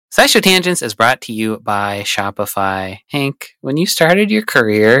SciShow Tangents is brought to you by Shopify. Hank, when you started your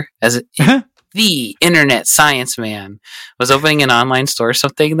career as the internet science man, was opening an online store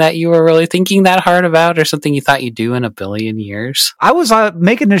something that you were really thinking that hard about, or something you thought you'd do in a billion years? I was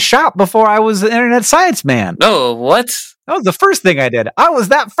making a shop before I was the internet science man. Oh, what? That was the first thing I did. I was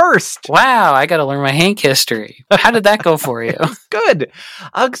that first. Wow, I got to learn my Hank history. How did that go for you? Good.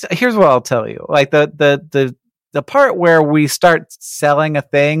 Here's what I'll tell you. Like the part where we start selling a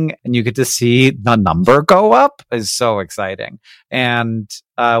thing and you get to see the number go up is so exciting. And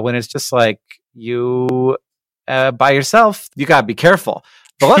when it's just like you by yourself, you got to be careful.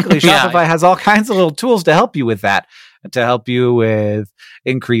 But luckily, Shopify has all kinds of little tools to help you with that, to help you with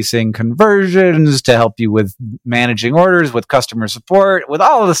increasing conversions, to help you with managing orders, with customer support, with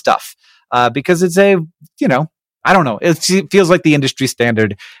all of the stuff. Because it's I don't know. It feels like the industry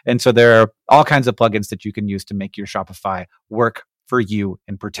standard. And so there are all kinds of plugins that you can use to make your Shopify work for you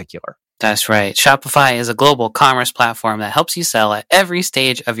in particular. That's right. Shopify is a global commerce platform that helps you sell at every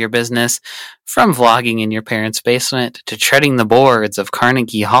stage of your business, from vlogging in your parents' basement to treading the boards of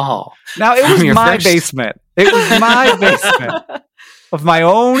Carnegie Hall. Now, it was my basement. It was my basement of my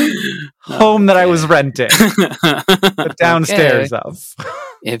own home that I was renting the downstairs of.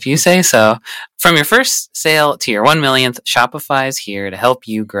 If you say so. From your first sale to your 1 millionth, Shopify is here to help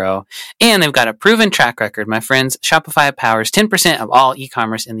you grow. And they've got a proven track record, my friends. Shopify powers 10% of all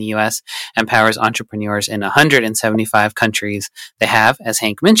e-commerce in the US and powers entrepreneurs in 175 countries. They have, as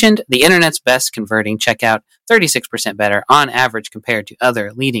Hank mentioned, the internet's best converting checkout, 36% better on average compared to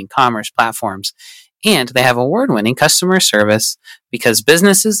other leading commerce platforms. And they have award-winning customer service, because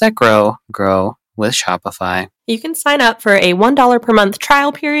businesses that grow with Shopify. You can sign up for a $1 per month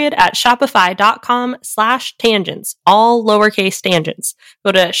trial period at shopify.com/tangents, all lowercase tangents.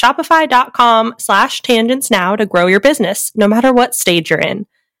 Go to shopify.com/tangents now to grow your business, no matter what stage you're in.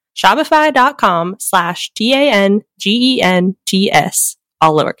 Shopify.com/TANGENTS,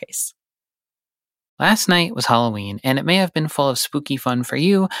 all lowercase. Last night was Halloween, and it may have been full of spooky fun for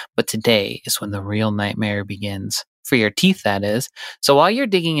you, but today is when the real nightmare begins. For your teeth, that is. So while you're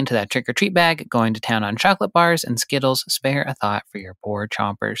digging into that trick-or-treat bag, going to town on chocolate bars and Skittles, spare a thought for your bored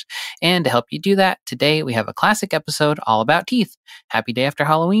chompers. And to help you do that, today we have a classic episode all about teeth. Happy day after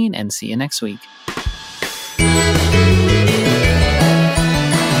Halloween, and see you next week.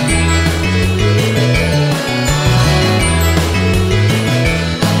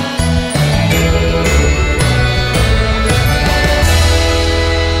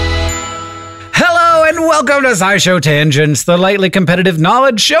 Welcome to SciShow Tangents, the lightly competitive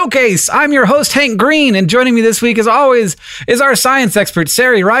knowledge showcase. I'm your host, Hank Green, and joining me this week, as always, is our science expert,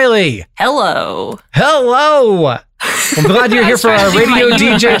 Sari Riley. Hello. Hello. I'm glad you're here for our radio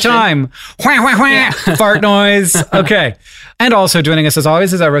DJ time. Wah, wah, wah. Fart noise. Okay. And also joining us, as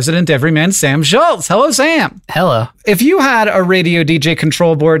always, is our resident everyman, Sam Schultz. Hello, Sam. Hello. If you had a radio DJ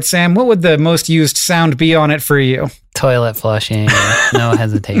control board, Sam, what would the most used sound be on it for you? Toilet flushing. No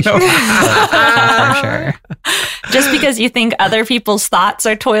hesitation. For sure. Just because you think other people's thoughts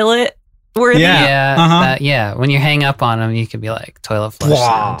are toilet worthy? Yeah. When you hang up on them, you could be like, toilet flush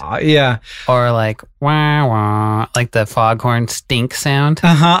sound. Yeah. Or like, wah, wah, like the foghorn stink sound.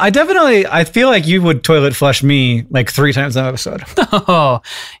 I feel like you would toilet flush me like 3 times an episode. Oh,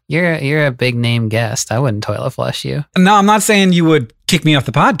 you're a big name guest. I wouldn't toilet flush you. No, I'm not saying you would kick me off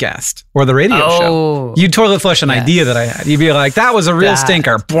the podcast or the radio show. You'd toilet flush an idea that I had. You'd be like, that was a real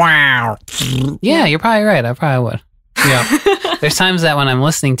stinker. Yeah, you're probably right. I probably would. Yeah. There's times that when I'm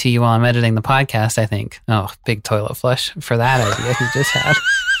listening to you while I'm editing the podcast, I think, oh, big toilet flush for that idea you just had.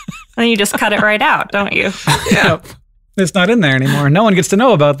 And you just cut it right out, don't you? Yeah. It's not in there anymore. No one gets to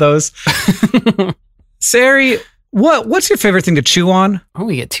know about those. Sari, what's your favorite thing to chew on? Oh,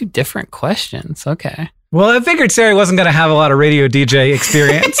 we get 2 different questions. Okay. Well, I figured Sari wasn't going to have a lot of radio DJ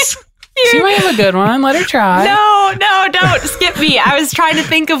experience. She might have a good one. Let her try. No, don't skip me. I was trying to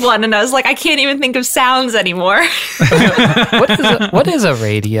think of one, and I was like, I can't even think of sounds anymore. What is a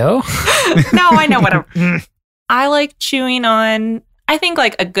radio? No, I know what I like chewing on. I think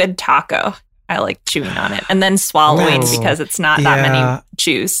like a good taco. I like chewing on it and then swallowing because it's not that many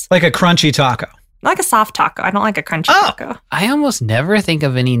chews. Like a crunchy taco. Like a soft taco. I don't like a crunchy taco. I almost never think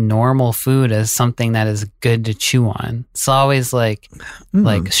of any normal food as something that is good to chew on. It's always like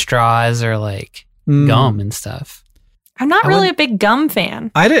straws or like gum and stuff. I'm not really a big gum fan.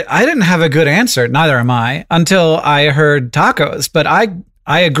 I didn't have a good answer. Neither am I until I heard tacos. But I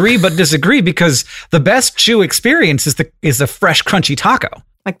agree but disagree, because the best chew experience is the fresh crunchy taco.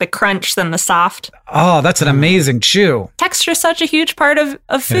 Like the crunch than the soft. Oh, that's an amazing chew. Texture is such a huge part of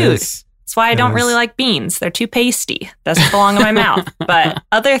food. That's why I don't really like beans. They're too pasty. Doesn't belong in my mouth. But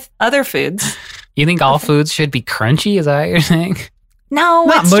other foods. You think all foods should be crunchy? Is that what you're saying? No,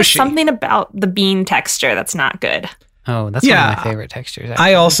 Not it's mushy. just something about the bean texture that's not good. Oh, that's one of my favorite textures. Actually.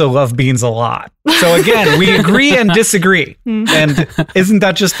 I also love beans a lot. So again, we agree and disagree. And isn't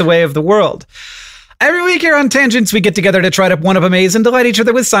that just the way of the world? Every week here on Tangents, we get together to try to one-up amaze and delight each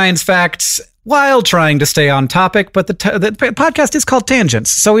other with science facts while trying to stay on topic. But the podcast is called Tangents,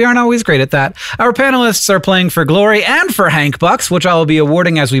 so we aren't always great at that. Our panelists are playing for glory and for Hank Bucks, which I will be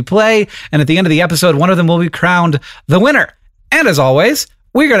awarding as we play. And at the end of the episode, one of them will be crowned the winner. And as always,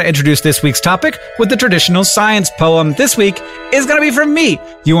 we're going to introduce this week's topic with the traditional science poem. This week is going to be from me.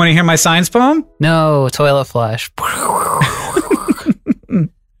 You want to hear my science poem? No, toilet flush.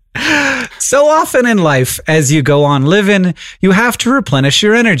 So often in life, as you go on living, you have to replenish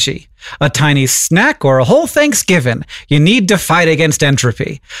your energy. A tiny snack or a whole Thanksgiving, you need to fight against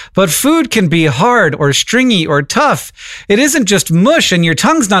entropy. But food can be hard or stringy or tough. It isn't just mush and your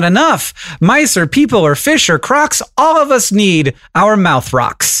tongue's not enough. Mice or people or fish or crocs, all of us need our mouth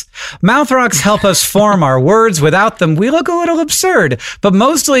rocks. Mouth rocks help us form our words. Without them, we look a little absurd. But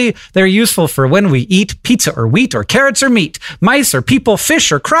mostly, they're useful for when we eat pizza or wheat or carrots or meat. Mice or people,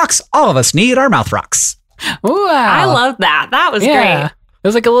 fish or crocs, all of us need our mouth rocks. Wow. I love that. That was great. It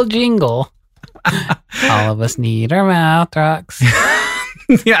was like a little jingle. All of us need our mouth rocks.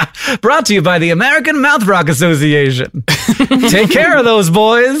 Yeah, brought to you by the American Mouth Rock Association. Take care of those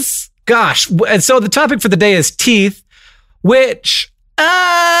boys. Gosh, and so the topic for the day is teeth, which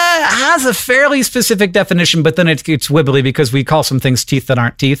has a fairly specific definition, but then it gets wibbly because we call some things teeth that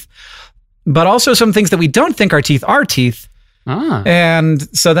aren't teeth, but also some things that we don't think are teeth are teeth. Ah.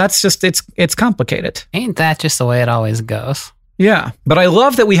 And so that's just, it's complicated. Ain't that just the way it always goes? Yeah, but I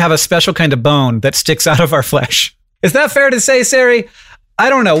love that we have a special kind of bone that sticks out of our flesh. Is that fair to say, Sari? I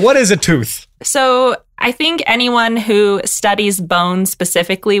don't know. What is a tooth? So I think anyone who studies bone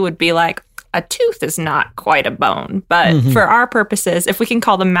specifically would be like, a tooth is not quite a bone. But for our purposes, if we can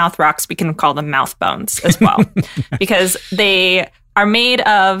call them mouth rocks, we can call them mouth bones as well. Because they are made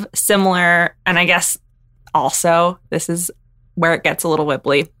of similar, and I guess also this is where it gets a little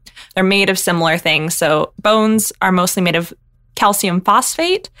wibbly. They're made of similar things. So bones are mostly made of calcium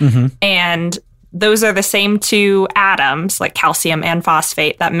phosphate, and those are the same two atoms, like calcium and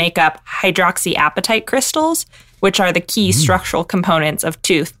phosphate, that make up hydroxyapatite crystals, which are the key structural components of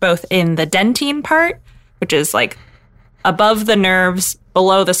tooth, both in the dentine part, which is like above the nerves,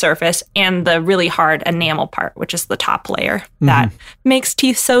 below the surface, and the really hard enamel part, which is the top layer that makes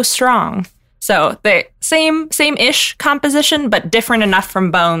teeth so strong. So the same-ish composition, but different enough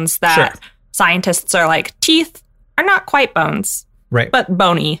from bones that scientists are like, teeth are not quite bones, right? But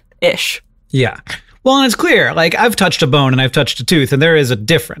bony-ish. Yeah. Well, and it's clear, like I've touched a bone and I've touched a tooth, and there is a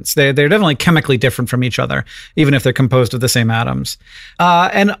difference. They're definitely chemically different from each other, even if they're composed of the same atoms.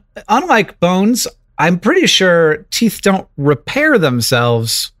 And unlike bones, I'm pretty sure teeth don't repair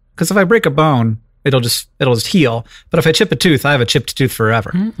themselves, because if I break a bone, it'll just heal. But if I chip a tooth, I have a chipped tooth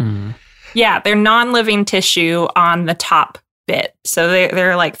forever. Yeah, they're non-living tissue on the top bit. So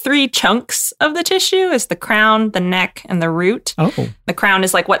they're like three chunks of the tissue is the crown, the neck, and the root. Oh. The crown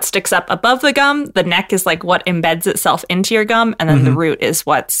is like what sticks up above the gum. The neck is like what embeds itself into your gum. And then the root is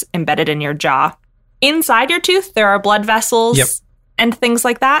what's embedded in your jaw. Inside your tooth, there are blood vessels and things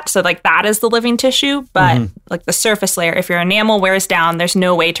like that. So like that is the living tissue. But like the surface layer, if your enamel wears down, there's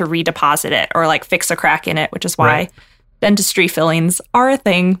no way to redeposit it or like fix a crack in it, which is why dentistry fillings are a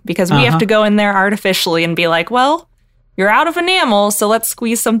thing, because we have to go in there artificially and be like, well, you're out of enamel, so let's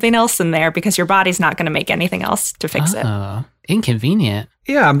squeeze something else in there, because your body's not going to make anything else to fix it. Inconvenient.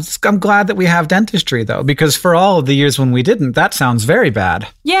 Yeah, I'm glad that we have dentistry, though, because for all of the years when we didn't, that sounds very bad.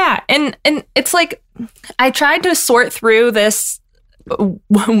 Yeah, and it's like I tried to sort through this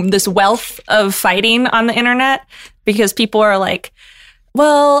wealth of fighting on the internet, because people are like,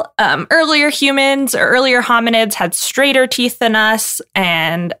 well, earlier humans or earlier hominids had straighter teeth than us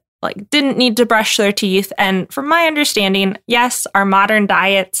and like didn't need to brush their teeth. And from my understanding, yes, our modern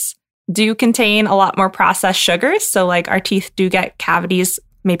diets do contain a lot more processed sugars. So like our teeth do get cavities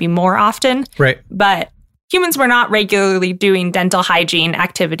maybe more often. Right. But humans were not regularly doing dental hygiene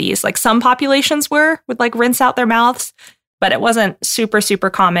activities. Like some populations would like rinse out their mouths, but it wasn't super, super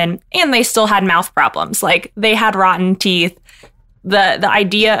common. And they still had mouth problems. Like they had rotten teeth. The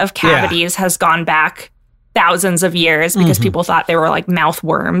idea of cavities has gone back thousands of years because people thought they were like mouth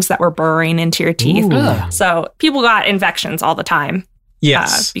worms that were burrowing into your teeth. So people got infections all the time.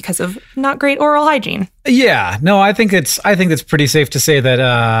 Yes. because of not great oral hygiene. Yeah, no, I think it's pretty safe to say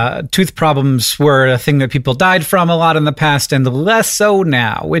that tooth problems were a thing that people died from a lot in the past and less so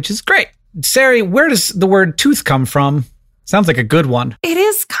now, which is great. Sari, where does the word tooth come from? Sounds like a good one. It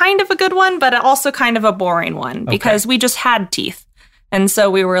is kind of a good one, but also kind of a boring one because we just had teeth. And so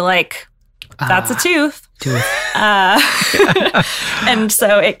we were like, that's a tooth. And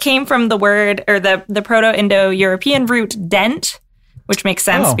so it came from the word or the Proto-Indo-European root dent, which makes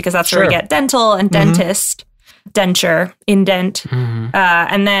sense because that's where we get dental and dentist, denture, indent.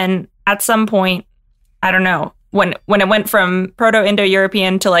 And then at some point, I don't know, when it went from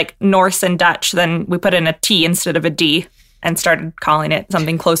Proto-Indo-European to like Norse and Dutch, then we put in a T instead of a D and started calling it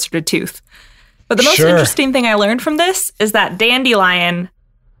something closer to tooth. But the most interesting thing I learned from this is that dandelion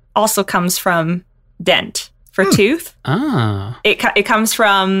also comes from dent for tooth. It comes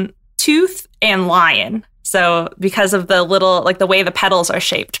from tooth and lion. So because of the little, like the way the petals are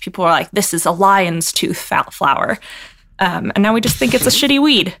shaped, people are like, this is a lion's tooth flower. And now we just think it's a shitty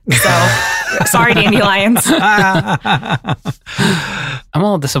weed. So sorry, dandelions. I'm a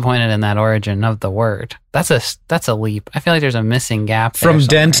little disappointed in that origin of the word. That's a leap. I feel like there's a missing gap there from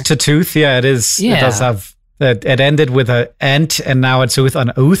somewhere. dent to tooth. Yeah, it is. Yeah. It does have that. It ended with a ent, and now it's with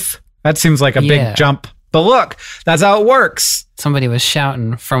an ooth. That seems like a big jump. But look, that's how it works. Somebody was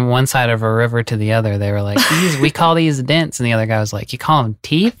shouting from one side of a river to the other. They were like, we call these dents. And the other guy was like, you call them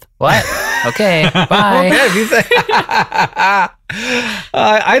teeth? What? Okay, bye.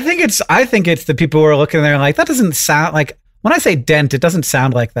 I think it's the people who are looking there like, that doesn't sound like, when I say dent, it doesn't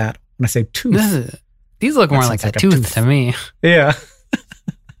sound like that. When I say tooth. These look more like a tooth to me. Yeah.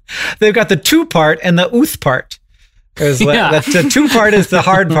 They've got the two part and the ooth part. The two part is the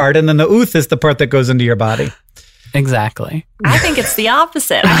hard part, and then the ooth is the part that goes into your body. Exactly. I think it's the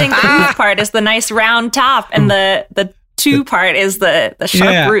opposite. I think the ooth part is the nice round top, and the two part is the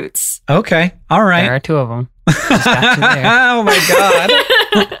sharp roots. Okay. All right. There are two of them. Oh my God.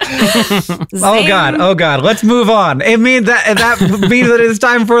 Oh God. Let's move on. It means that means that it's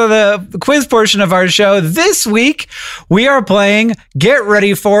time for the quiz portion of our show. This week we are playing, get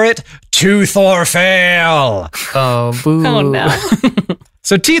ready for it, Tooth or Fail. Oh, boo. Oh no.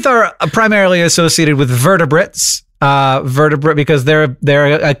 So teeth are primarily associated with vertebrates. Vertebrate because they're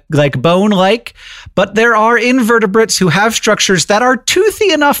like bone-like, but there are invertebrates who have structures that are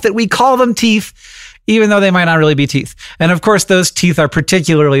toothy enough that we call them teeth, even though they might not really be teeth. And of course, those teeth are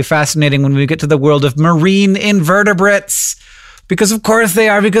particularly fascinating when we get to the world of marine invertebrates. Because of course they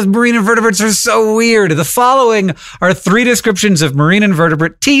are, because marine invertebrates are so weird. The following are 3 descriptions of marine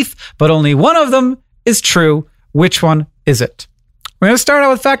invertebrate teeth, but only one of them is true. Which one is it? We're going to start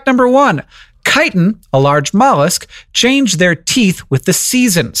out with fact number 1. Chitin, a large mollusk, change their teeth with the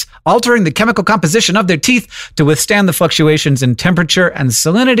seasons, altering the chemical composition of their teeth to withstand the fluctuations in temperature and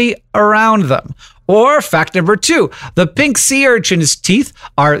salinity around them. Or fact number 2, the pink sea urchin's teeth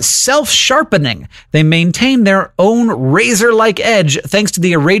are self-sharpening. They maintain their own razor-like edge thanks to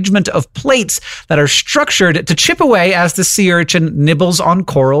the arrangement of plates that are structured to chip away as the sea urchin nibbles on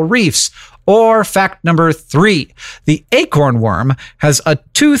coral reefs. Or fact number 3, the acorn worm has a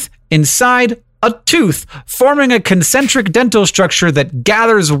tooth inside a tooth, forming a concentric dental structure that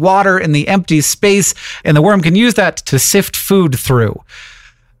gathers water in the empty space, and the worm can use that to sift food through.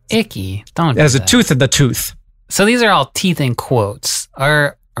 Icky. Don't do It has a that. tooth in the tooth. So these are all teeth in quotes,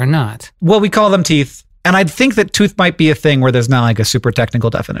 or not? Well, we call them teeth, and I'd think that tooth might be a thing where there's not like a super technical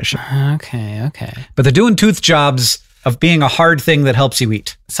definition. Okay. But they're doing tooth jobs of being a hard thing that helps you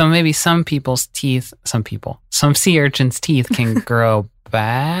eat. So maybe some sea urchin's teeth can grow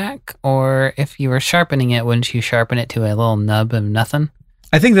back, or if you were sharpening it, wouldn't you sharpen it to a little nub of nothing?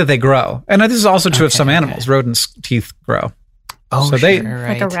 I think that they grow. And this is also true of some animals. Rodents' teeth grow. Oh, So sure, they-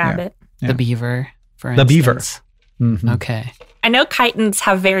 right. Like a rabbit. Yeah. The beaver, for The beaver. instance. Mhm. Okay. I know chitins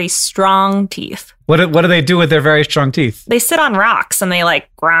have very strong teeth. What do they do with their very strong teeth? They sit on rocks and they like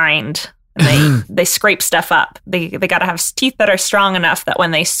grind and they scrape stuff up. They got to have teeth that are strong enough that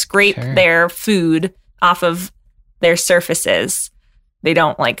when they scrape Sure. their food off of their surfaces, they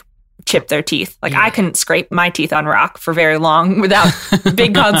don't like chip their teeth. Like I couldn't scrape my teeth on rock for very long without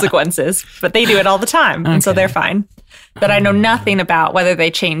big consequences, but they do it all the time. And so Okay. they're fine. But I know nothing about whether they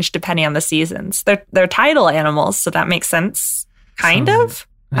change depending on the seasons. They're tidal animals, so that makes sense. Kind of.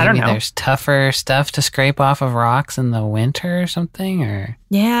 I don't Maybe know. there's tougher stuff to scrape off of rocks in the winter or something, or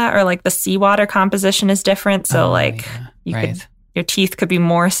Yeah, or like the seawater composition is different. So Oh, like yeah. you Right. could, your teeth could be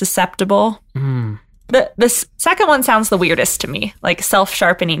more susceptible. Mm. The second one sounds the weirdest to me, like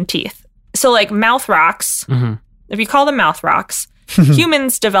self-sharpening teeth. So like mouth rocks, Mhm. if you call them mouth rocks,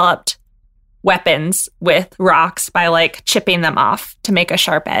 humans developed weapons with rocks by like chipping them off to make a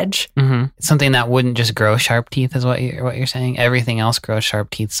sharp edge. Mm-hmm. Something that wouldn't just grow sharp teeth is what you're saying. Everything else grows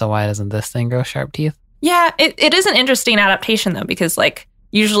sharp teeth, so why doesn't this thing grow sharp teeth? Yeah, it is an interesting adaptation though, because like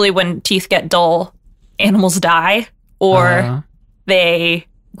usually when teeth get dull, animals die or they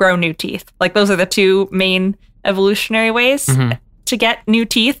grow new teeth. Like those are the two main evolutionary ways to get new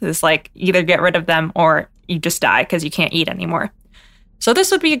teeth, is like either get rid of them or you just die because you can't eat anymore. So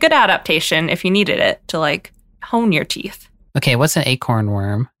this would be a good adaptation if you needed it to like hone your teeth. Okay, what's an acorn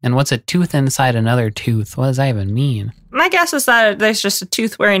worm? And what's a tooth inside another tooth? What does that even mean? My guess is that there's just a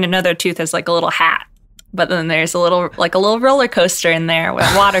tooth wearing another tooth as like a little hat. But then there's a little roller coaster in there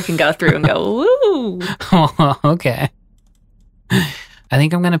where water can go through and go, woo. Oh, okay. I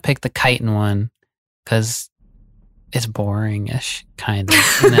think I'm going to pick the chitin one because it's boring-ish, kind of,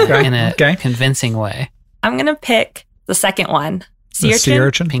 in a convincing way. I'm going to pick the second one. Sea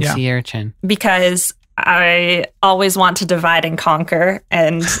urchin? Pink sea urchin. Because I always want to divide and conquer,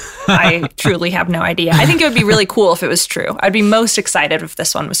 and I truly have no idea. I think it would be really cool if it was true. I'd be most excited if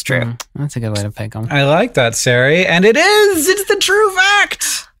this one was true. That's a good way to pick them. I like that, Sari. And it is! It's the true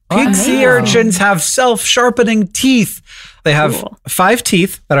fact! Pink sea urchins have self-sharpening teeth. They have 5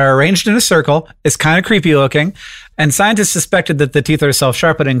 teeth that are arranged in a circle. It's kind of creepy looking. And scientists suspected that the teeth are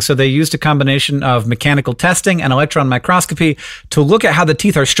self-sharpening, so they used a combination of mechanical testing and electron microscopy to look at how the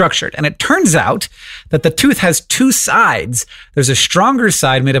teeth are structured. And it turns out that the tooth has 2 sides. There's a stronger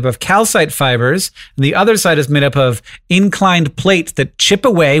side made up of calcite fibers, and the other side is made up of inclined plates that chip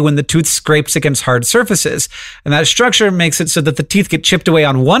away when the tooth scrapes against hard surfaces. And that structure makes it so that the teeth get chipped away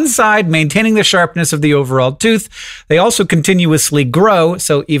on one side, maintaining the sharpness of the overall tooth. They also continuously grow,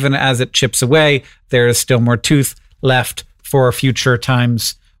 so even as it chips away, there is still more tooth left for future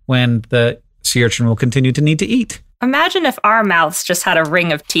times when the sea urchin will continue to need to eat. Imagine if our mouths just had a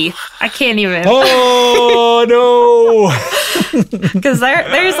ring of teeth. I can't even. Oh no! Because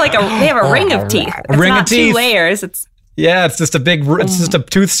there's like they have a ring of teeth. It's ring not of teeth. 2 layers. It's just a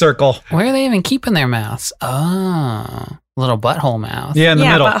tooth circle. Where are they even keeping their mouths? Oh, little butthole mouth. Yeah, in the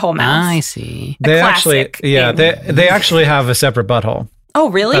middle. Butthole mouth. I see. They actually have a separate butthole. Oh,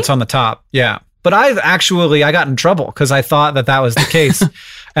 really? That's on the top. Yeah. But I got in trouble because I thought that was the case.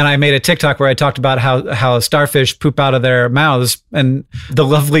 And I made a TikTok where I talked about how starfish poop out of their mouths. And the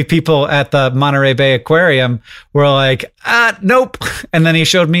lovely people at the Monterey Bay Aquarium were like, nope. And then he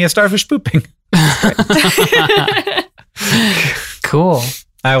showed me a starfish pooping. Cool.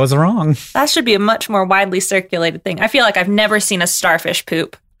 I was wrong. That should be a much more widely circulated thing. I feel like I've never seen a starfish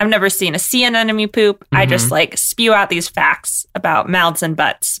poop. I've never seen a sea anemone poop. I just like spew out these facts about mouths and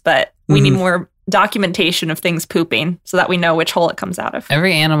butts, but we need more documentation of things pooping so that we know which hole it comes out of.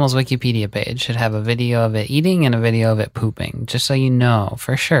 Every animal's Wikipedia page should have a video of it eating and a video of it pooping, just so you know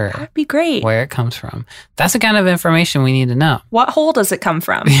for sure. That'd be great. Where it comes from. That's the kind of information we need to know. What hole does it come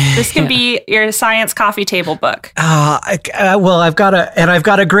from? This can be your science coffee table book. Well, I've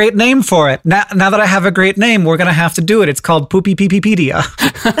got a great name for it. Now that I have a great name, we're going to have to do it. It's called Poopy Peepedia.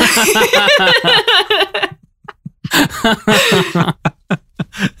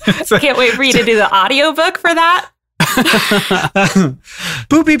 Can't wait for you to do the audiobook for that.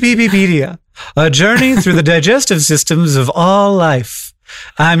 Poopy Peepedia, a journey through the digestive systems of all life.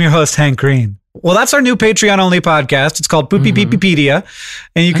 I'm your host, Hank Green. Well, that's our new Patreon-only podcast. It's called Poopy Peepedia.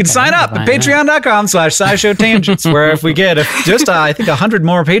 And you can sign up at patreon.com/SciShowTangents, where if we get I think 100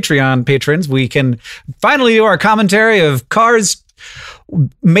 more Patreon patrons, we can finally do our commentary of Cars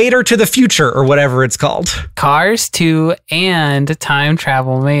Mater to the Future, or whatever it's called. Cars 2 and Time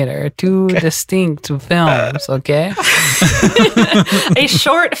Travel Mater. 2 distinct films, okay? A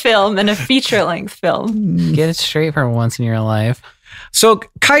short film and a feature-length film. Get it straight for once in your life. So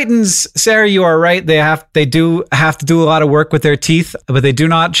chitins, Sari, you are right. They do have to do a lot of work with their teeth, but they do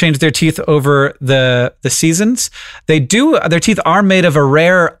not change their teeth over the seasons. Their teeth are made of a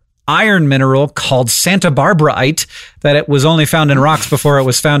rare iron mineral called Santa Barbaraite that it was only found in rocks before it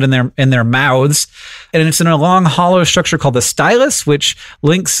was found in their mouths. And it's in a long hollow structure called the stylus, which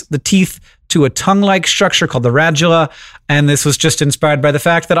links the teeth to a tongue-like structure called the radula. And this was just inspired by the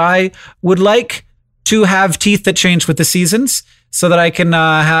fact that I would like to have teeth that change with the seasons so that I can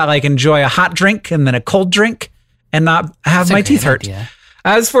enjoy a hot drink and then a cold drink and not have my teeth hurt. Idea.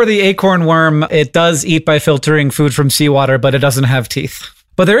 As for the acorn worm, it does eat by filtering food from seawater, but it doesn't have teeth.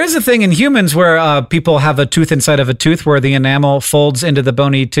 But there is a thing in humans where people have a tooth inside of a tooth where the enamel folds into the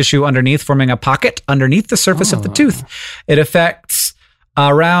bony tissue underneath, forming a pocket underneath the surface of the tooth. It affects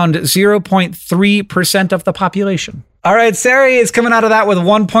around 0.3% of the population. All right, Sari is coming out of that with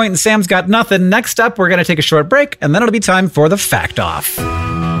 1 point and Sam's got nothing. Next up, we're going to take a short break, and then it'll be time for the Fact Off.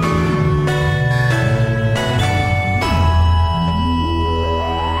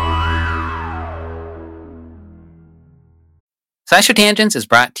 SciShow Tangents is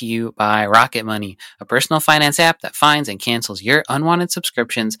brought to you by Rocket Money, a personal finance app that finds and cancels your unwanted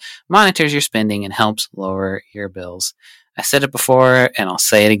subscriptions, monitors your spending, and helps lower your bills. I said it before, and I'll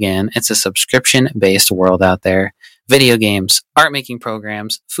say it again. It's a subscription-based world out there. Video games, art-making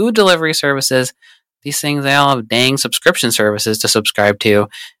programs, food delivery services. These things, they all have dang subscription services to subscribe to.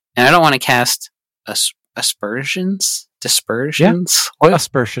 And I don't want to cast aspersions? Dispersions? Yeah.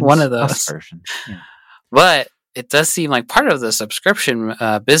 Aspersions. One of those. Aspersions. Yeah. But it does seem like part of the subscription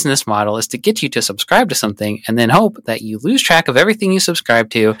business model is to get you to subscribe to something and then hope that you lose track of everything you subscribe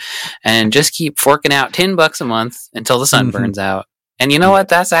to and just keep forking out $10 a month until the sun burns out. And you know what?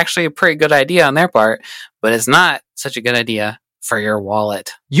 That's actually a pretty good idea on their part, but it's not such a good idea for your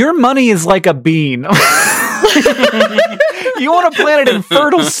wallet. Your money is like a bean. You want to plant it in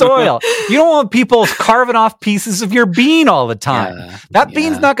fertile soil. You don't want people carving off pieces of your bean all the time. That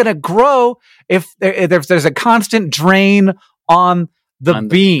bean's not going to grow if there's a constant drain on the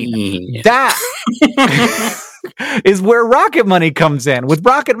bean. That is where Rocket Money comes in. With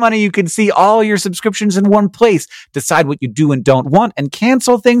Rocket Money, you can see all your subscriptions in one place, decide what you do and don't want, and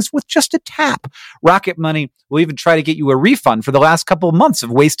cancel things with just a tap. Rocket Money will even try to get you a refund for the last couple of months of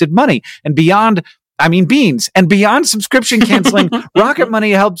wasted money. And beans. And beyond subscription canceling, Rocket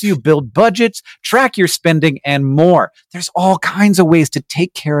Money helps you build budgets, track your spending, and more. There's all kinds of ways to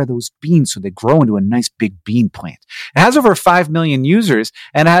take care of those beans so they grow into a nice big bean plant. It has over 5 million users,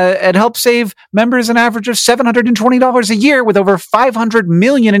 and it helps save members an average of $720 a year with over 500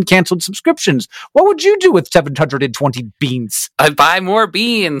 million in canceled subscriptions. What would you do with 720 beans? I'd buy more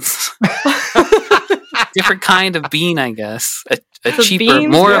beans. Different kind of bean, I guess. A cheaper,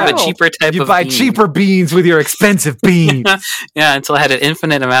 beans, more of a cheaper type you of buy bean. Cheaper beans with your expensive beans. Yeah, until I had an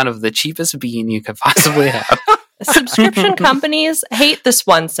infinite amount of the cheapest bean you could possibly have. Subscription companies hate this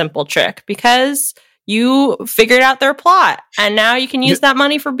one simple trick because you figured out their plot and now you can use that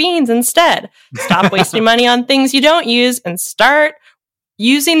money for beans instead. Stop wasting money on things you don't use and start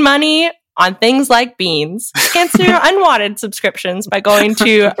using money on things like beans. Cancel your unwanted subscriptions by going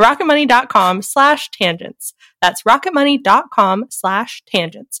to rocketmoney.com/tangents. That's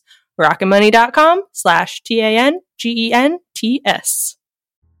rocketmoney.com/tangents. rocketmoney.com/TANGENTS.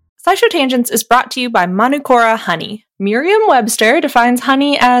 SciShow Tangents is brought to you by Manukora Honey. Merriam-Webster defines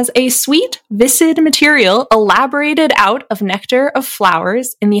honey as a sweet, viscid material elaborated out of nectar of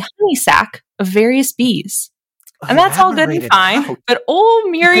flowers in the honey sac of various bees. And that's all good and fine, but old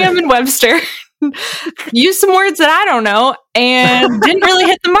Merriam and Webster used some words that I don't know and didn't really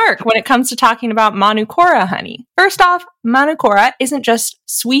hit the mark when it comes to talking about Manukora honey. First off, Manukora isn't just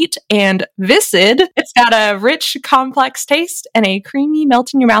sweet and viscid. It's got a rich, complex taste and a creamy,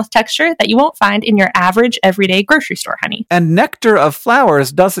 melt-in-your-mouth texture that you won't find in your average, everyday grocery store honey. And nectar of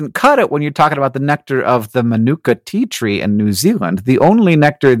flowers doesn't cut it when you're talking about the nectar of the Manuka tea tree in New Zealand, the only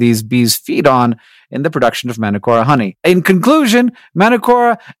nectar these bees feed on in the production of Manukora honey. In conclusion,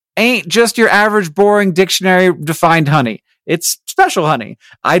 Manukora ain't just your average boring dictionary-defined honey. It's special honey.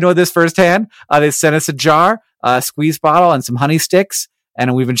 I know this firsthand. They sent us a jar, a squeeze bottle, and some honey sticks,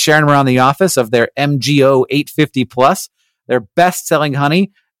 and we've been sharing them around the office of their MGO 850 Plus, their best-selling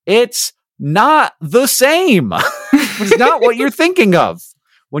honey. It's not the same. It's not what you're thinking of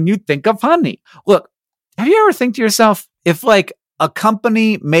when you think of honey. Look, have you ever think to yourself, if a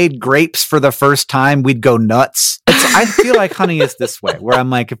company made grapes for the first time, we'd go nuts? I feel like honey is this way, where I'm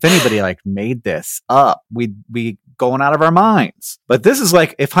like, if anybody made this up, we'd be going out of our minds. But this is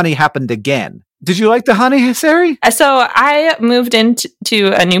like if honey happened again. Did you like the honey, Sari? So I moved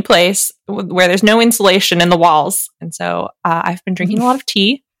into a new place where there's no insulation in the walls. And so I've been drinking a lot of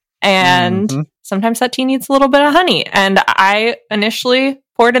tea. And sometimes that tea needs a little bit of honey. And I initially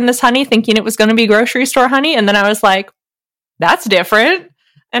poured in this honey thinking it was going to be grocery store honey. And then I was like, that's different.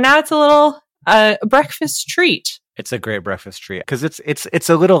 And now it's a little breakfast treat. It's a great breakfast treat because it's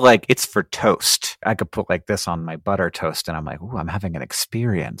a little it's for toast. I could put this on my butter toast and I'm like, ooh, I'm having an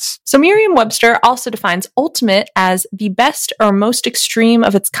experience. So Merriam-Webster also defines ultimate as the best or most extreme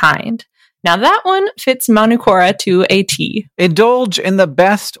of its kind. Now that one fits Manukora to a T. Indulge in the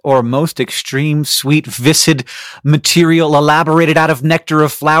best or most extreme sweet viscid material elaborated out of nectar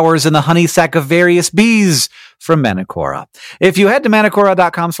of flowers in the honey sac of various bees from Manukora. If you head to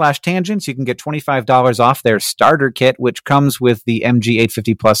manukora.com/tangents, you can get $25 off their starter kit, which comes with the MG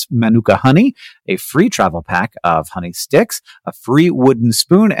 850 Plus Manuka honey, a free travel pack of honey sticks, a free wooden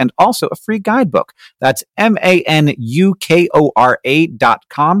spoon, and also a free guidebook. That's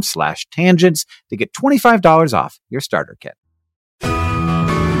manukora.com/tangents to get $25 off your starter kit.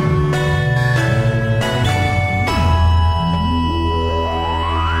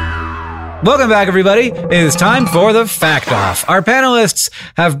 Welcome back, everybody. It is time for the Fact Off. Our panelists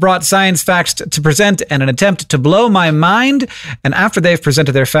have brought science facts to present in an attempt to blow my mind. And after they've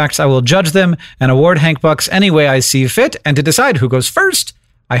presented their facts, I will judge them and award Hank Bucks any way I see fit. And to decide who goes first,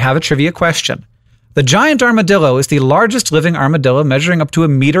 I have a trivia question. The giant armadillo is the largest living armadillo, measuring up to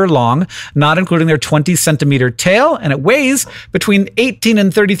 1 meter long, not including their 20-centimeter tail, and it weighs between 18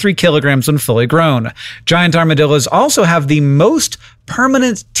 and 33 kilograms when fully grown. Giant armadillos also have the most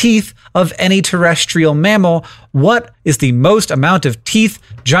permanent teeth of any terrestrial mammal. What is the most amount of teeth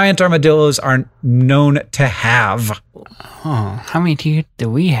giant armadillos are known to have? Oh, how many teeth do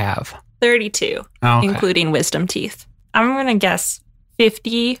we have? 32, including wisdom teeth. I'm going to guess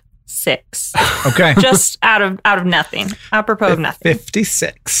 56. Okay. Just out of nothing. Apropos of nothing.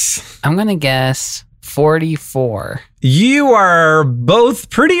 56. I'm going to guess 44. You are both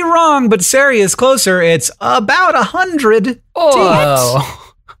pretty wrong, but Sari is closer. It's about 100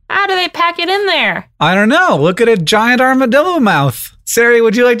 Oh. How do they pack it in there? I don't know. Look at a giant armadillo mouth. Sari,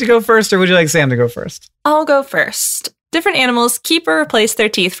 would you like to go first, or would you like Sam to go first? I'll go first. Different animals keep or replace their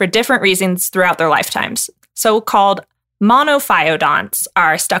teeth for different reasons throughout their lifetimes. So-called monophyodonts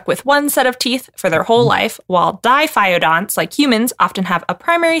are stuck with one set of teeth for their whole life, while diphyodonts, like humans, often have a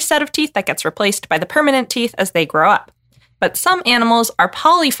primary set of teeth that gets replaced by the permanent teeth as they grow up. But some animals are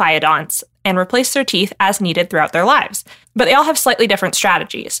polyphyodonts and replace their teeth as needed throughout their lives. But they all have slightly different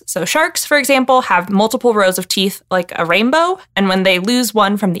strategies. So sharks, for example, have multiple rows of teeth like a rainbow, and when they lose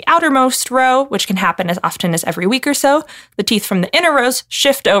one from the outermost row, which can happen as often as every week or so, the teeth from the inner rows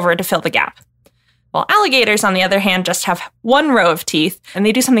shift over to fill the gap. While alligators, on the other hand, just have one row of teeth, and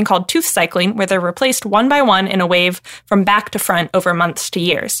they do something called tooth cycling, where they're replaced one by one in a wave from back to front over months to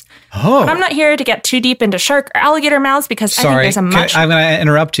years. Oh. But I'm not here to get too deep into shark or alligator mouths because I think there's a much... I'm going to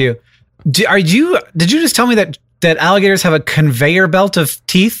interrupt you. Did you just tell me that alligators have a conveyor belt of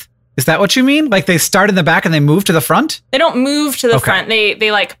teeth? Is that what you mean? Like they start in the back and they move to the front? They don't move to the front.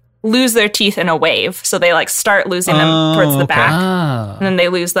 They like lose their teeth in a wave. So they like start losing them towards the back. Oh. And then they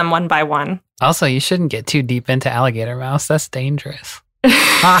lose them one by one. Also, you shouldn't get too deep into alligator mouse. That's dangerous.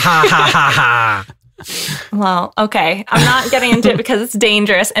 Ha ha ha ha ha. Well, okay. I'm not getting into it because it's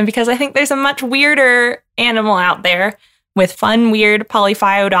dangerous and because I think there's a much weirder animal out there with fun, weird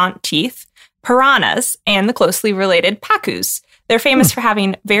polyphyodont teeth, piranhas, and the closely related pacus. They're famous for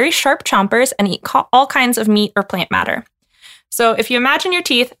having very sharp chompers and eat all kinds of meat or plant matter. So if you imagine your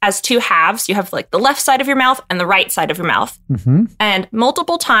teeth as two halves, you have like the left side of your mouth and the right side of your mouth. Mm-hmm. And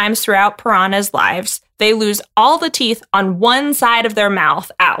multiple times throughout piranhas' lives, they lose all the teeth on one side of their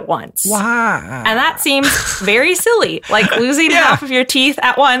mouth at once. Wow. And that seems very silly. Like losing half of your teeth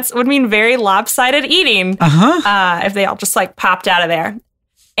at once would mean very lopsided eating if they all just like popped out of there.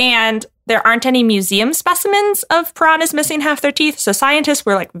 And there aren't any museum specimens of piranhas missing half their teeth, so scientists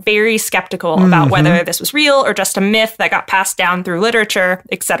were like very skeptical about whether this was real or just a myth that got passed down through literature,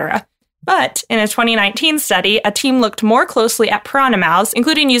 etc. But in a 2019 study, a team looked more closely at piranha mouths,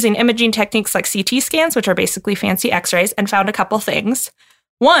 including using imaging techniques like CT scans, which are basically fancy x-rays, and found a couple things.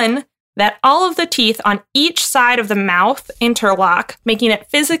 One, that all of the teeth on each side of the mouth interlock, making it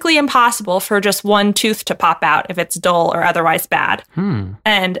physically impossible for just one tooth to pop out if it's dull or otherwise bad.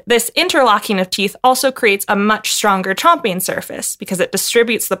 And this interlocking of teeth also creates a much stronger chomping surface because it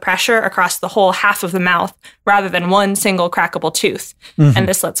distributes the pressure across the whole half of the mouth rather than one single crackable tooth. And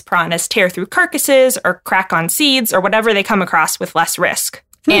this lets piranhas tear through carcasses or crack on seeds or whatever they come across with less risk.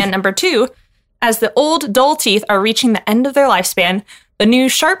 And number two, as the old dull teeth are reaching the end of their lifespan, the new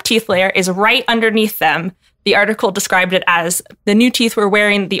sharp teeth layer is right underneath them. The article described it as the new teeth were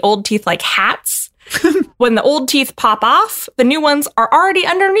wearing the old teeth like hats. When the old teeth pop off, the new ones are already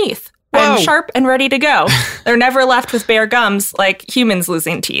underneath and sharp and ready to go. They're never left with bare gums like humans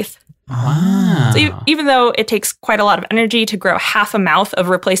losing teeth. Wow. So even though it takes quite a lot of energy to grow half a mouth of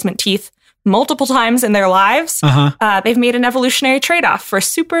replacement teeth multiple times in their lives, they've made an evolutionary trade-off for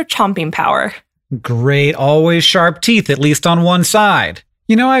super chomping power. Great. Always sharp teeth, at least on one side.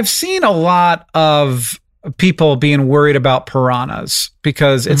 You know, I've seen a lot of people being worried about piranhas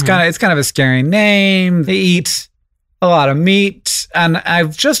because it's kind of a scary name. They eat a lot of meat. And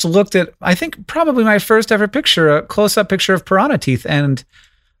I've just looked at, I think probably my first ever picture, a close-up picture of piranha teeth, and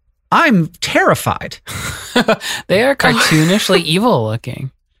I'm terrified. They are cartoonishly evil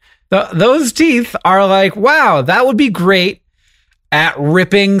looking. Those teeth are like, wow, that would be great at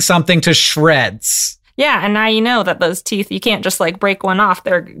ripping something to shreds. Yeah, and now you know that those teeth, you can't just like break one off.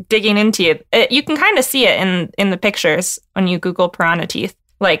 They're digging into you. You can kind of see it in the pictures when you Google piranha teeth,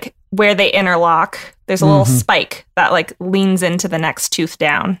 like where they interlock. There's a little spike that like leans into the next tooth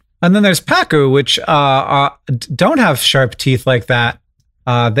down. And then there's pacu, which don't have sharp teeth like that.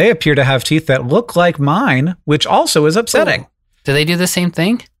 They appear to have teeth that look like mine, which also is upsetting. Do they do the same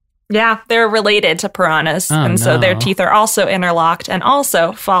thing? Yeah, they're related to piranhas. So their teeth are also interlocked and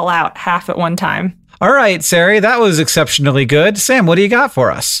also fall out half at one time. All right, Sari, that was exceptionally good. Sam, what do you got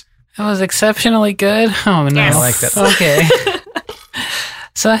for us? That was exceptionally good. Oh, no. Yes. I liked it. Okay.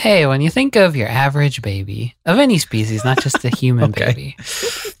 So, hey, when you think of your average baby, of any species, not just a human baby,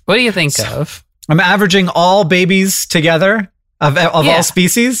 what do you think of? I'm averaging all babies together of all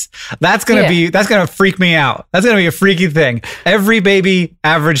species. That's going to freak me out. That's going to be a freaky thing. Every baby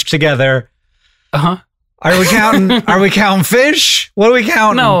averaged together. Uh-huh. Are we counting fish? What are we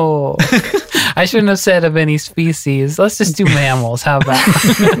counting? No. I shouldn't have said of any species. Let's just do mammals. How about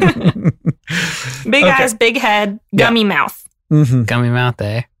big eyes, big head, gummy mouth. Mm-hmm. Gummy mouth,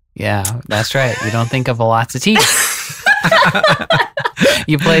 eh? Yeah, that's right. You don't think of lots of teeth.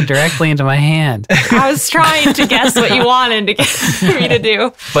 You played directly into my hand. I was trying to guess what you wanted to get me to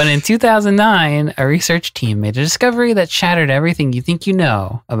do. But in 2009, a research team made a discovery that shattered everything you think you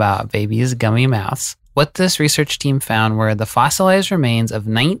know about babies' gummy mouths. What this research team found were the fossilized remains of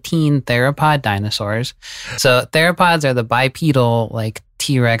 19 theropod dinosaurs. So theropods are the bipedal, like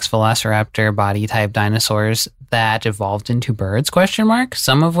T-Rex, Velociraptor body type dinosaurs that evolved into birds, ?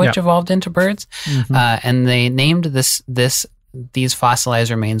 Some of which evolved into birds. Mm-hmm. And they named these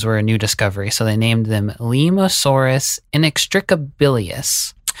fossilized remains were a new discovery. So they named them Lemursaurus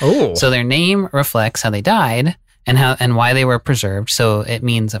inextricabilis. Oh. So their name reflects how they died and why they were preserved. So it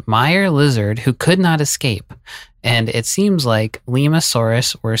means mire lizard who could not escape. And it seems like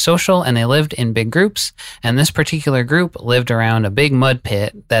Lemursaurus were social and they lived in big groups. And this particular group lived around a big mud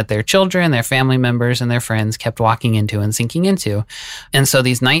pit that their children, their family members, and their friends kept walking into and sinking into. And so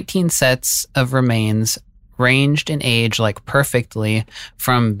these 19 sets of remains ranged in age like perfectly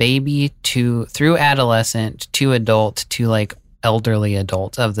from baby through adolescent to adult to like elderly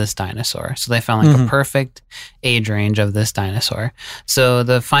adult of this dinosaur. So they found like a perfect age range of this dinosaur. So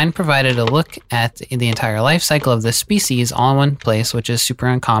the find provided a look at the entire life cycle of this species all in one place, which is super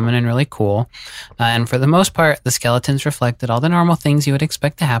uncommon and really cool. And for the most part, the skeletons reflected all the normal things you would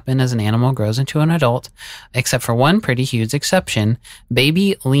expect to happen as an animal grows into an adult, except for one pretty huge exception.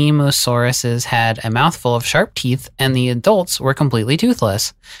 Baby Lemursaurus had a mouthful of sharp teeth, and the adults were completely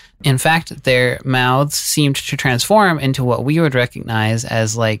toothless. In fact, their mouths seemed to transform into what we would recognize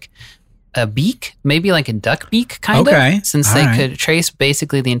as like a beak, maybe like a duck beak kind of. Since they could trace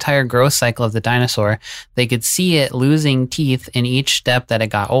basically the entire growth cycle of the dinosaur, they could see it losing teeth in each step that it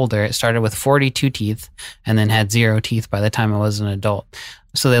got older. It started with 42 teeth and then had 0 teeth by the time it was an adult.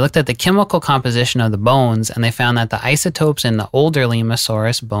 So they looked at the chemical composition of the bones, and they found that the isotopes in the older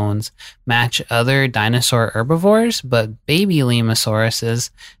Lemursaurus bones match other dinosaur herbivores, but baby Lemursaurus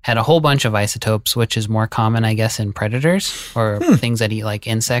had a whole bunch of isotopes, which is more common, I guess, in predators or things that eat like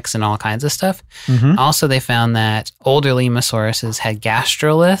insects and all kinds of stuff. Mm-hmm. Also, they found that older Lemursaurus had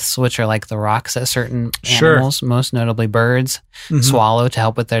gastroliths, which are like the rocks that certain animals, most notably birds, swallow to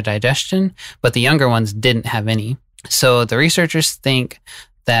help with their digestion, but the younger ones didn't have any. So the researchers think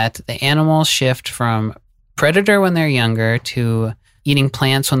that the animals shift from predator when they're younger to eating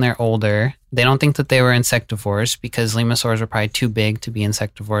plants when they're older. They don't think that they were insectivores because lemursaurs were probably too big to be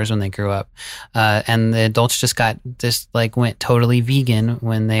insectivores when they grew up. And the adults just went totally vegan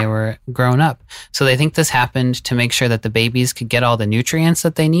when they were grown up. So they think this happened to make sure that the babies could get all the nutrients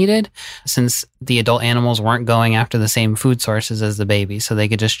that they needed, since the adult animals weren't going after the same food sources as the babies. So they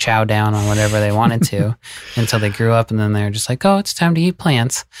could just chow down on whatever they wanted to until they grew up. And then they're just like, oh, it's time to eat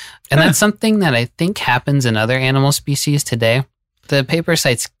plants. And that's something that I think happens in other animal species today. The paper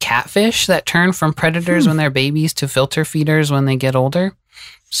cites catfish that turn from predators when they're babies to filter feeders when they get older.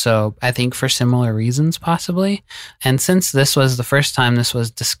 So I think for similar reasons, possibly. And since this was the first time this was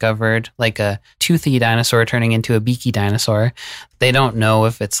discovered, like a toothy dinosaur turning into a beaky dinosaur, they don't know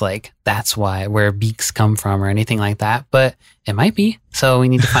if it's like that's where beaks come from or anything like that, but it might be. So we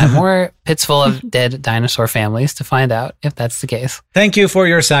need to find more pits full of dead dinosaur families to find out if that's the case. Thank you for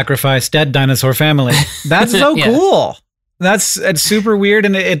your sacrifice, dead dinosaur family. That's so cool. It's super weird,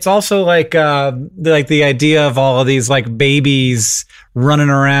 and it's also like the idea of all of these like babies running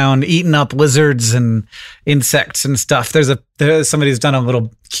around eating up lizards and insects and stuff. There's somebody who's done a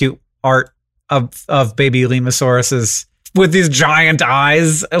little cute art of baby Lemursaurus with these giant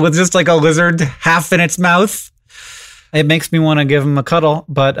eyes with just like a lizard half in its mouth. It makes me want to give them a cuddle,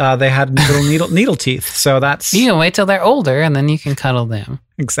 but they had little needle teeth, so that's you can wait till they're older and then you can cuddle them.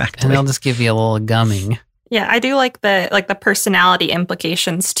 Exactly, and they'll just give you a little gumming. Yeah, I do like the personality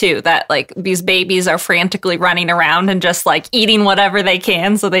implications too, that like these babies are frantically running around and just like eating whatever they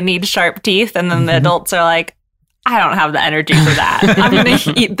can, so they need sharp teeth, and then the adults are like, I don't have the energy for that. I'm going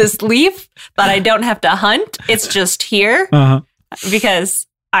to eat this leaf that I don't have to hunt. It's just here because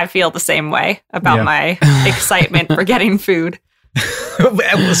I feel the same way about my excitement for getting food.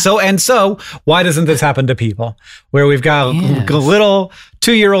 So, why doesn't this happen to people? Where we've got little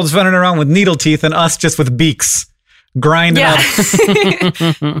 2-year-olds running around with needle teeth and us just with beaks grinding up.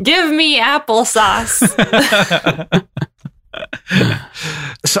 Give me applesauce.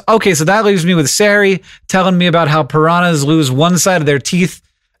 So that leaves me with Sari telling me about how piranhas lose one side of their teeth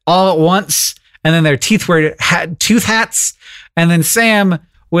all at once, and then their teeth wear tooth hats, and then Sam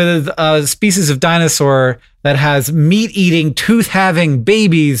with a species of dinosaur that has meat-eating, tooth-having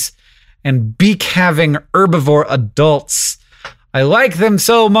babies and beak-having herbivore adults. I like them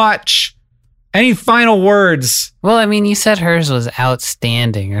so much. Any final words? Well, I mean, you said hers was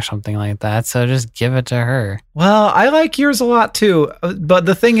outstanding or something like that, so just give it to her. Well, I like yours a lot too, but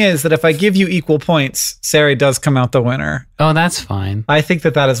the thing is that if I give you equal points, Sari does come out the winner. Oh, that's fine. I think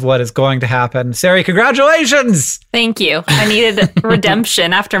that is what is going to happen. Sari, congratulations! Thank you. I needed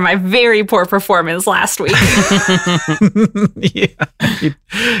redemption after my very poor performance last week.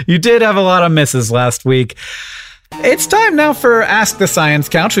 You did have a lot of misses last week. It's time now for Ask the Science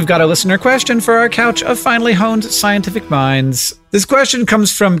Couch. We've got a listener question for our couch of finely honed scientific minds. This question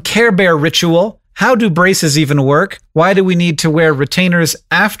comes from Care Bear Ritual. How do braces even work? Why do we need to wear retainers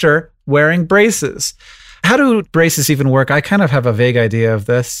after wearing braces? How do braces even work? I kind of have a vague idea of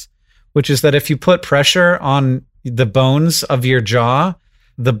this, which is that if you put pressure on the bones of your jaw,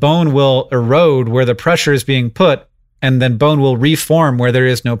 the bone will erode where the pressure is being put, and then bone will reform where there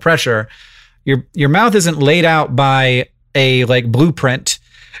is no pressure. Your mouth isn't laid out by a blueprint.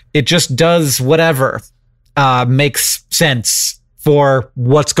 It just does whatever makes sense for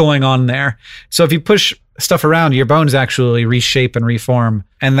what's going on there. So if you push stuff around, your bones actually reshape and reform.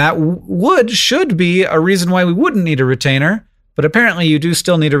 And that should be a reason why we wouldn't need a retainer. But apparently you do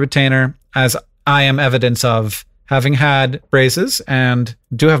still need a retainer, as I am evidence of, having had braces and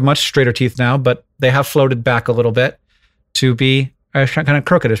do have much straighter teeth now, but they have floated back a little bit to be kind of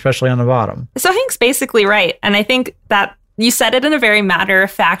crooked, especially on the bottom. So Hank's basically right. And I think that you said it in a very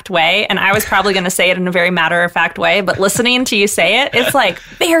matter-of-fact way, and I was probably going to say it in a very matter-of-fact way, but listening to you say it, it's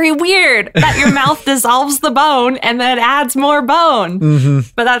very weird that your mouth dissolves the bone and then adds more bone. Mm-hmm.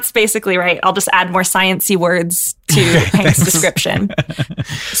 But that's basically right. I'll just add more sciencey words to Hank's description.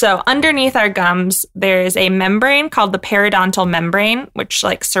 So underneath our gums, there is a membrane called the periodontal membrane, which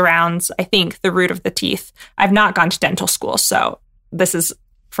surrounds, I think, the root of the teeth. I've not gone to dental school, so this is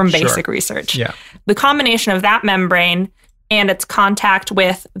from basic research. Yeah. The combination of that membrane and its contact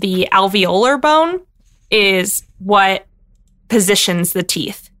with the alveolar bone is what positions the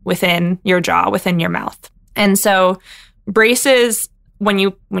teeth within your jaw, within your mouth. And so braces, when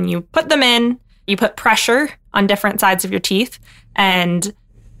you put them in, you put pressure on different sides of your teeth, and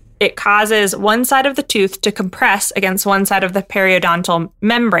it causes one side of the tooth to compress against one side of the periodontal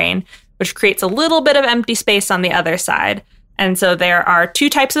membrane, which creates a little bit of empty space on the other side. And so there are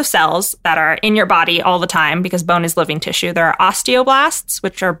two types of cells that are in your body all the time because bone is living tissue. There are osteoblasts,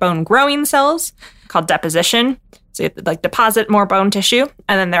 which are bone growing cells called deposition. So you have to deposit more bone tissue.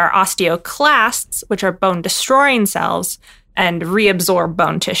 And then there are osteoclasts, which are bone destroying cells and reabsorb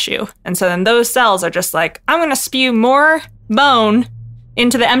bone tissue. And so then those cells are just I'm going to spew more bone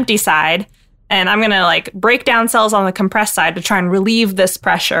into the empty side. And I'm going to break down cells on the compressed side to try and relieve this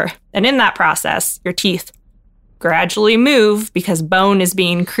pressure. And in that process, your teeth gradually move because bone is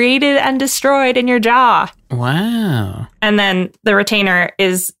being created and destroyed in your jaw. Wow. And then the retainer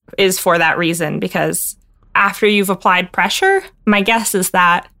is for that reason, because after you've applied pressure, my guess is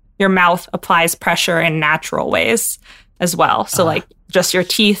that your mouth applies pressure in natural ways as well. So just your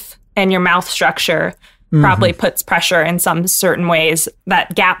teeth and your mouth structure probably puts pressure in some certain ways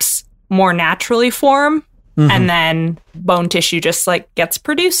that gaps more naturally form. And then bone tissue just gets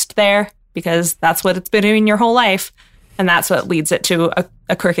produced there, because that's what it's been doing your whole life. And that's what leads it to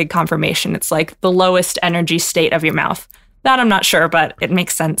a crooked conformation. It's the lowest energy state of your mouth. That I'm not sure, but it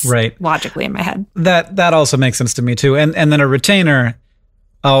makes sense logically in my head. That also makes sense to me too. And then a retainer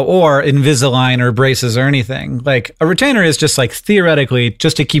or Invisalign or braces or anything. A retainer is just theoretically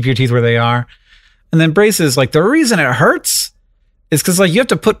just to keep your teeth where they are. And then braces, the reason it hurts is because you have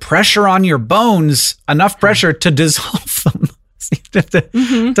to put pressure on your bones, enough pressure to dissolve them.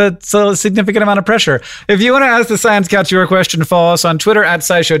 That's a significant amount of pressure. If you want to ask the Science Couch your question, follow us on Twitter at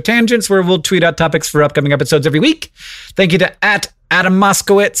SciShow Tangents, where we'll tweet out topics for upcoming episodes every week. Thank you to at Adam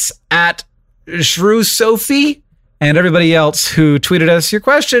Moskowitz, at Shrew Sophie, and everybody else who tweeted us your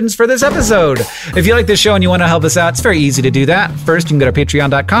questions for this episode. If you like this show and you want to help us out, it's very easy to do that. First, you can go to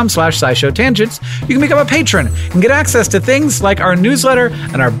patreon.com/SciShowTangents. You can become a patron and get access to things like our newsletter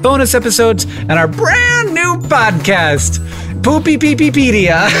and our bonus episodes and our brand new podcast,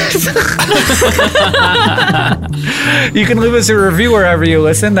 Poopy-Pee-Pee-pedia. You can leave us a review wherever you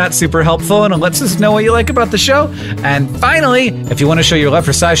listen. That's super helpful, and it lets us know what you like about the show. And finally, if you want to show your love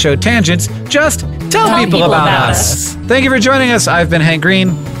for SciShow Tangents, just tell people about us. Thank you for joining us. I've been Hank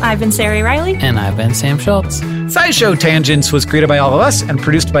Green. I've been Sari Riley. And I've been Sam Schultz. SciShow Tangents was created by all of us and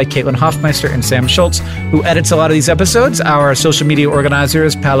produced by Caitlin Hoffmeister and Sam Schultz, who edits a lot of these episodes. Our social media organizer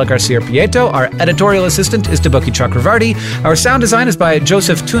is Paola Garcia Prieto. Our editorial assistant is Debuki Chakravarti. Our sound design is by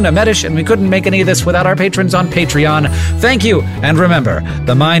Joseph Tuna Medish, and we couldn't make any of this without our patrons on Patreon. Thank you, and remember,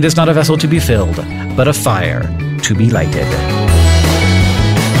 the mind is not a vessel to be filled, but a fire to be lighted.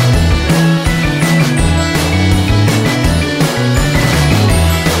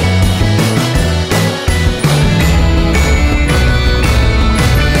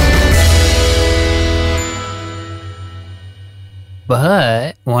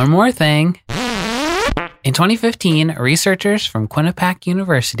 But one more thing. In 2015, researchers from Quinnipiac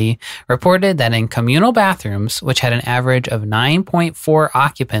University reported that in communal bathrooms, which had an average of 9.4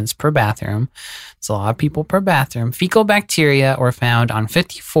 occupants per bathroom, it's a lot of people per bathroom, fecal bacteria were found on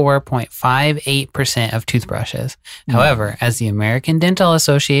 54.58% of toothbrushes. However, as the American Dental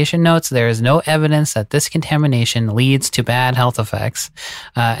Association notes, there is no evidence that this contamination leads to bad health effects.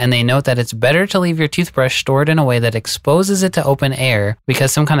 And they note that it's better to leave your toothbrush stored in a way that exposes it to open air,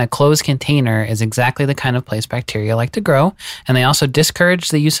 because some kind of closed container is exactly the kind of place bacteria like to grow. And they also discourage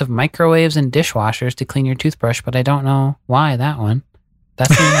the use of microwaves and dishwashers to clean your toothbrush, but I don't know why that one. That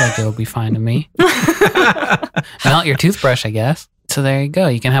seems like it would be fine to me. Melt your toothbrush, I guess. So there you go.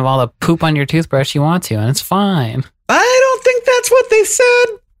 You can have all the poop on your toothbrush you want to, and it's fine. I don't think that's what they said.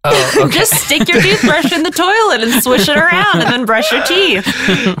 Oh, okay. Just stick your toothbrush in the toilet and swish it around and then brush your teeth.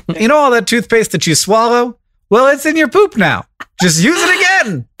 You know all that toothpaste that you swallow? Well, it's in your poop now. Just use it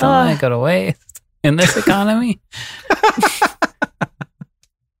again. Don't let it go to waste in this economy.